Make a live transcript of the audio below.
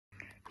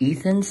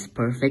Ethan's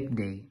perfect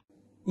day.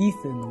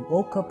 Ethan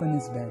woke up in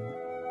his bed.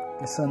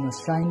 The sun was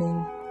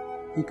shining.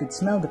 He could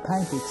smell the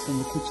pancakes from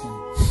the kitchen.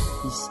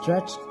 He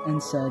stretched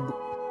and said,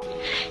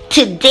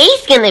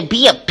 "Today's gonna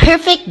be a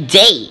perfect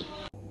day."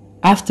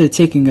 After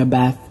taking a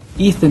bath,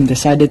 Ethan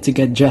decided to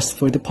get dressed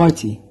for the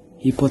party.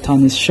 He put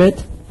on his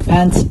shirt,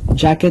 pants,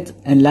 jacket,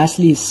 and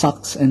lastly his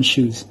socks and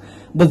shoes.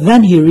 But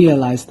then he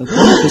realized that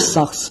one of his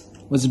socks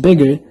was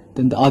bigger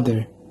than the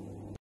other.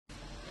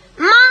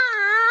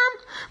 Mom!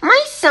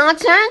 My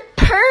socks aren't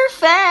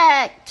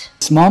perfect!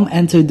 His mom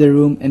entered the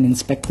room and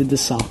inspected the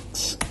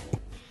socks.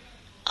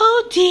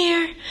 Oh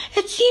dear,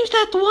 it seems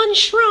that one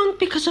shrunk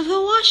because of the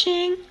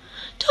washing.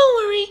 Don't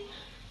worry,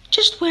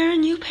 just wear a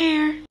new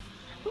pair.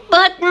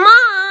 But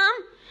Mom,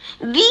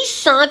 these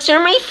socks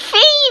are my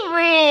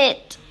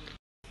favorite.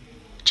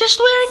 Just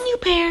wear a new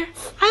pair.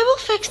 I will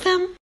fix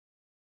them.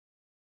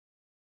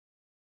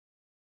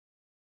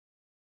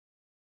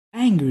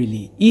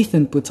 Angrily,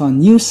 Ethan put on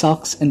new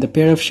socks and the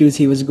pair of shoes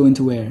he was going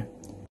to wear.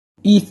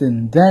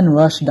 Ethan then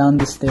rushed down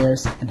the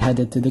stairs and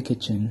headed to the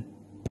kitchen.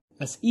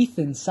 As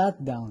Ethan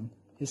sat down,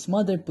 his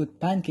mother put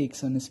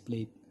pancakes on his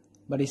plate,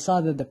 but he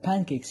saw that the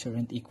pancakes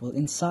weren't equal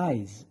in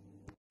size.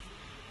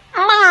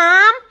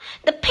 Mom,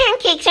 the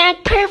pancakes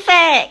aren't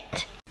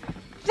perfect.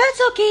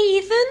 That's okay,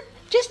 Ethan.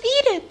 Just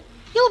eat it.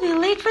 You'll be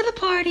late for the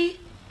party.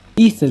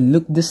 Ethan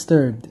looked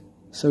disturbed,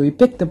 so he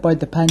picked apart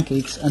the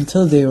pancakes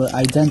until they were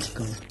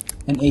identical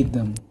and ate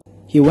them.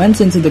 He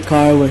went into the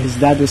car where his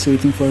dad was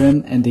waiting for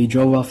him and they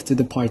drove off to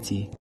the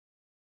party.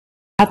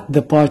 At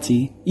the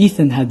party,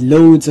 Ethan had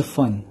loads of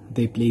fun.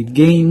 They played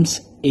games,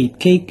 ate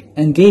cake,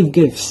 and gave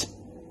gifts.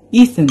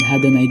 Ethan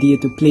had an idea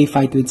to play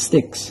fight with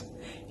sticks.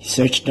 He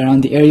searched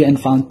around the area and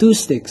found 2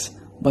 sticks,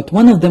 but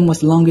one of them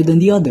was longer than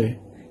the other.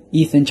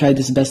 Ethan tried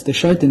his best to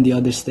shorten the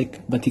other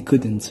stick, but he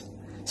couldn't.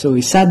 So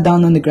he sat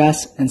down on the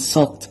grass and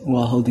sulked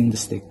while holding the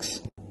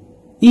sticks.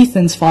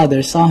 Ethan's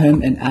father saw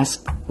him and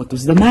asked what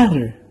was the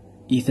matter.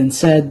 Ethan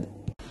said,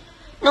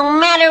 No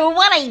matter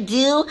what I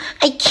do,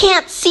 I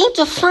can't seem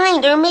to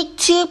find or make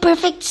 2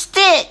 perfect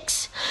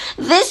sticks.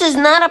 This is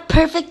not a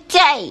perfect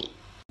day.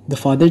 The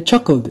father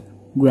chuckled,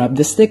 grabbed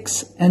the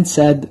sticks, and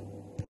said,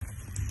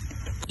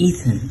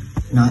 Ethan,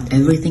 not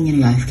everything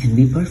in life can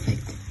be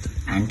perfect.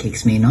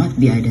 Pancakes may not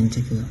be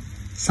identical.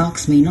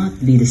 Socks may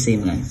not be the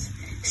same length.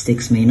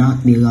 Sticks may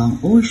not be long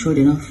or short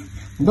enough.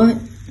 But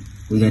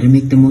we gotta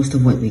make the most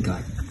of what we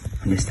got.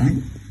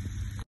 Understand?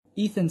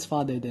 Ethan's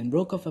father then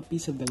broke off a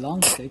piece of the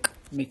long stick,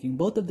 making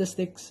both of the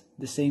sticks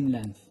the same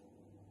length.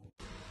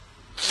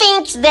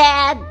 Thanks,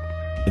 Dad.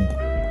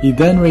 He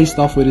then raced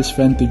off with his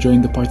friend to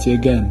join the party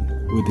again,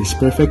 with his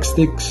perfect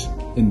sticks,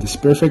 in this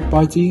perfect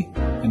party,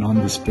 and on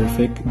this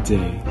perfect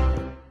day.